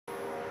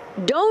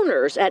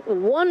Donors at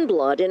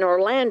OneBlood in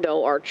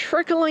Orlando are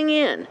trickling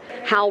in.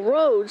 Hal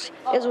Rhodes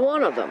is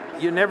one of them.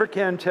 You never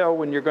can tell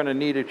when you're going to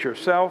need it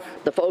yourself.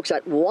 The folks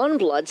at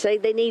OneBlood say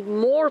they need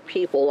more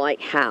people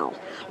like Hal.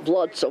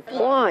 Blood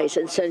supplies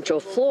in Central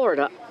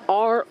Florida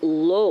are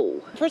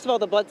low. First of all,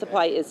 the blood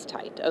supply is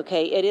tight,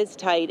 okay? It is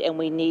tight, and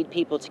we need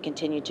people to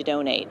continue to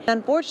donate.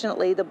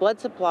 Unfortunately, the blood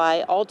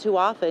supply all too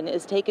often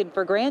is taken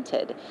for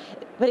granted,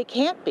 but it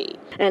can't be.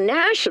 And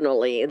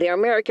nationally, the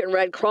American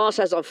Red Cross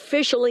has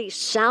officially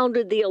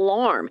sounded the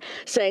alarm,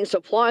 saying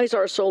supplies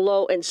are so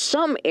low in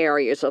some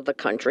areas of the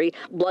country,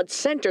 blood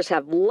centers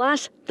have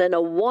less than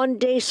a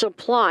one-day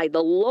supply,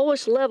 the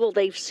lowest level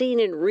they've seen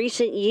in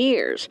recent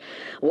years.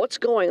 What's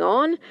going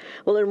on?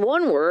 Well, in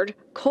one word,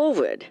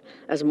 COVID.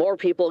 As more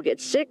people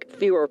get sick,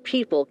 fewer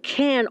people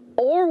can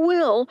or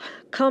will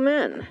come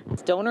in.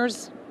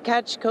 Donors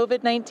catch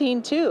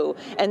COVID-19 too,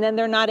 and then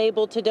they're not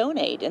able to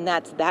donate, and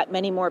that's that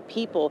many more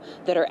people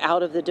that are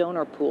out of the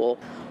donor pool.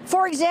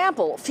 For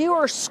example,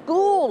 fewer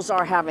schools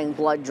are having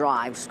blood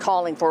drives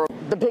calling for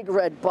the big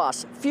red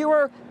bus.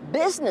 Fewer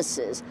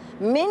businesses,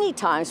 many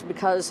times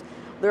because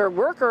their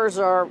workers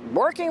are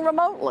working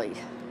remotely.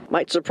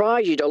 Might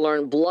surprise you to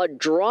learn blood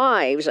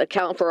drives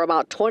account for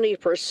about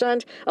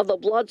 20% of the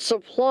blood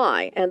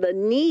supply, and the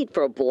need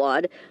for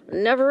blood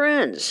never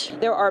ends.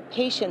 There are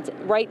patients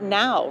right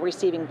now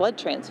receiving blood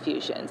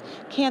transfusions,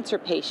 cancer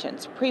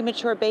patients,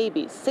 premature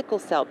babies, sickle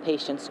cell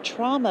patients,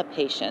 trauma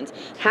patients.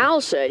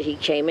 Hal said he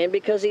came in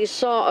because he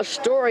saw a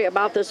story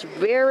about this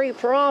very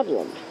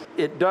problem.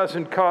 It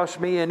doesn't cost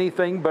me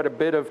anything but a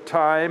bit of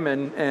time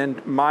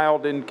and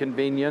mild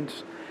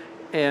inconvenience,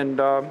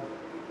 and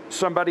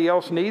somebody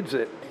else needs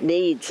it.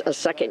 Needs a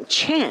second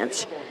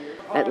chance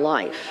at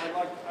life.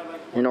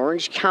 In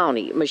Orange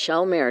County,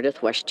 Michelle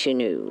Meredith, WESH 2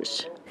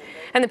 News.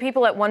 And the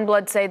people at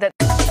OneBlood say that